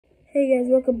Hey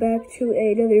guys, welcome back to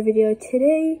another video.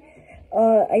 Today,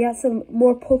 I got some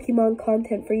more Pokemon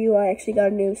content for you. I actually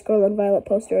got a new Scarlet and Violet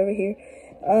poster over here.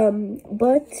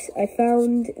 But I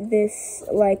found this,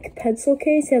 like, pencil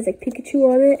case. It has, like, Pikachu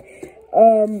on it.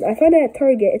 I found it at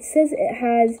Target. It says it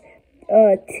has,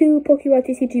 2 Pokemon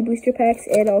TCG booster packs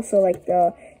and also, like,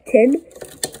 the tin.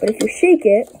 But if you shake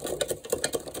it,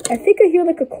 I think I hear,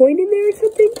 like, a coin in there or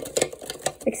something.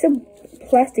 Like, some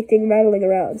plastic thing rattling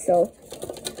around, so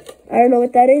I don't know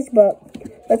what that is, but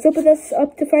let's open this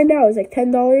up to find out. It's like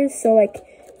 $10, so like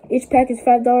each pack is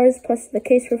 $5 plus the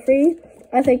case for free.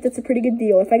 I think that's a pretty good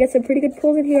deal. If I get some pretty good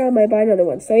pulls in here, I might buy another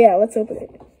one. So yeah, let's open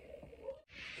it.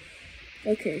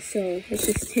 Okay, so let's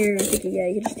just tear. I think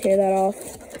you can just tear that off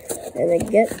and then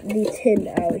get the tin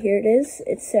out. Here it is.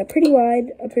 It's pretty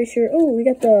wide. I'm pretty sure. Oh, we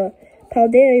got the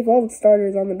Paldea Evolved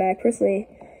starters on the back. Personally,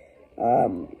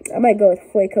 I might go with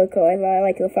Fuecoco. I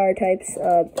like the fire types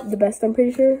the best, I'm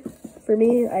pretty sure. For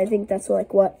me, I think that's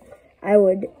like what I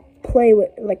would play with,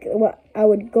 like what I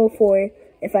would go for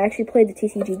if I actually played the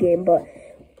TCG game. But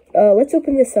let's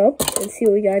open this up and see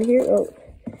what we got in here. Oh,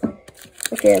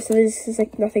 okay, so there's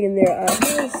like nothing in there. I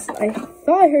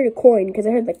thought I heard a coin because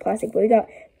I heard like plastic, but we got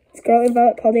Scarlet and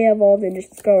Violet Paldea Evolved and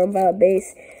just Scarlet and Violet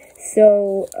base.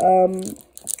 So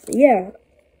yeah,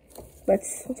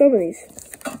 let's open these.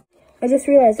 I just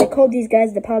realized I called these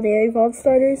guys the Paldea Evolved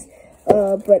starters,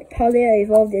 but Paldea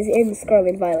Evolved is in Scarlet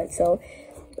and Violet, so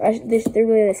they're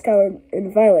really the Scarlet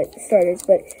and Violet starters.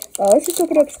 But let's just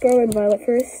open up Scarlet and Violet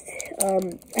first.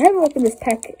 I haven't opened this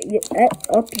pack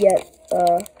up yet.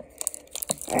 I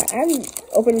haven't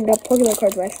opened up Pokemon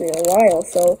cards actually in a while,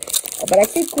 so, but I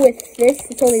think with this,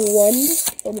 it's only one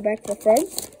on the back to the front.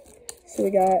 So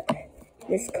we got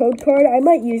this code card. I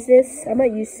might use this. I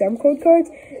might use some code cards,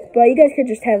 but you guys could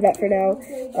just have that for now.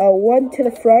 One to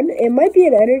the front. It might be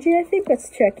an energy, I think. Let's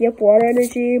check. Yep, water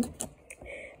energy.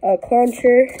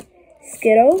 Clauncher,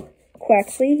 Skiddo,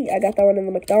 Quaxley. I got that one in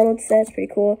the McDonald's set. It's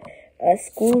pretty cool.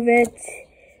 Schoolvit,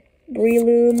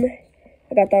 Breloom.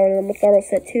 I got that one in the McDonald's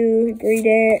set too.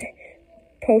 Greedent,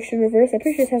 Potion Reverse. I'm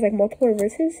pretty sure this has like multiple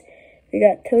reverses. We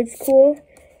got Toadstool.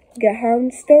 We got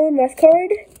Houndstone. Last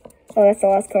card. Oh, that's the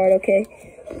last card. Okay.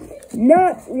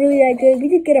 Not really that good. We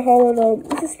did get a holo though.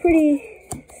 This is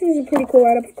a pretty cool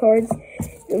lineup of cards.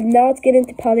 Now let's get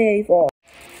into Paldea Evolved.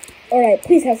 Alright,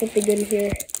 please have something good in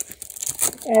here.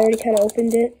 I already kind of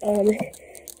opened it,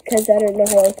 because I don't know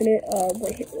how to open it.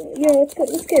 But yeah, let's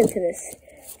get into this.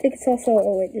 I think it's also,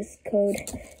 oh wait, this code.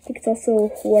 I think it's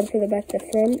also one for the back to the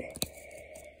front.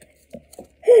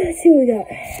 Let's see what we got.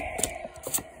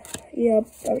 Yep,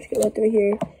 I'm just gonna go through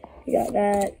here. We got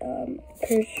that,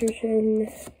 Persian.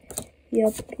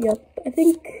 Yep. I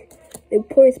think the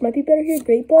Employees might be better here.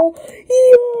 Great Ball.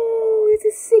 Yo, it's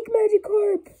a sick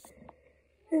Magikarp.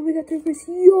 And we got the reverse.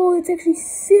 Yo, it's actually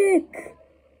sick.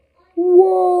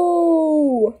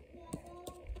 Whoa.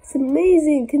 It's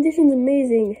amazing. Condition's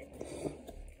amazing.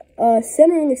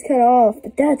 Centering is kind of off,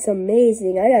 but that's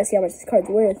amazing. I gotta see how much this card's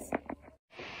worth.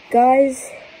 Guys,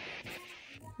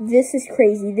 this is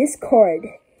crazy. This card,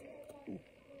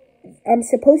 I'm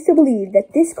supposed to believe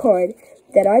that this card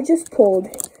that I just pulled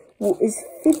is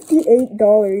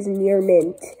 $58 near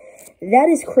mint. That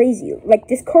is crazy. Like,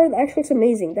 this card actually looks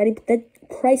amazing. That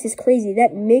price is crazy.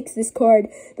 That makes this card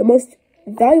the most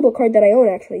valuable card that I own,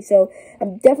 actually. So,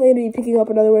 I'm definitely going to be picking up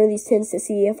another one of these tins to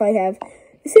see if I have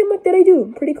the same luck that I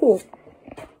do. Pretty cool.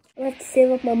 I'll have to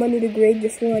save up my money to grade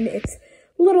this one. It's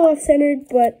a little off-centered,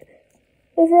 but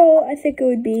overall, I think it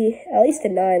would be at least a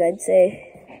 9, I'd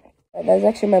say. That's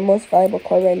actually my most valuable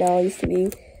card right now. It used to be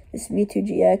this Mewtwo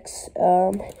GX.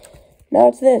 Now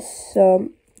it's this. So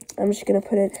I'm just going to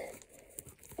put it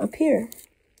up here.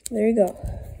 There you go.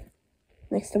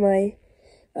 Next to my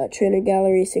Trainer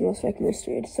Gallery Single Spec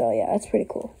Mystery. So yeah, that's pretty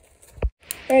cool.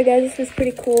 Alright guys, this was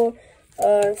pretty cool.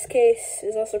 This case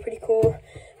is also pretty cool.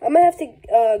 I might have to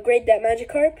grade that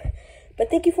Magikarp. But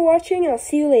thank you for watching, and I'll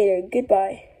see you later.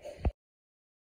 Goodbye.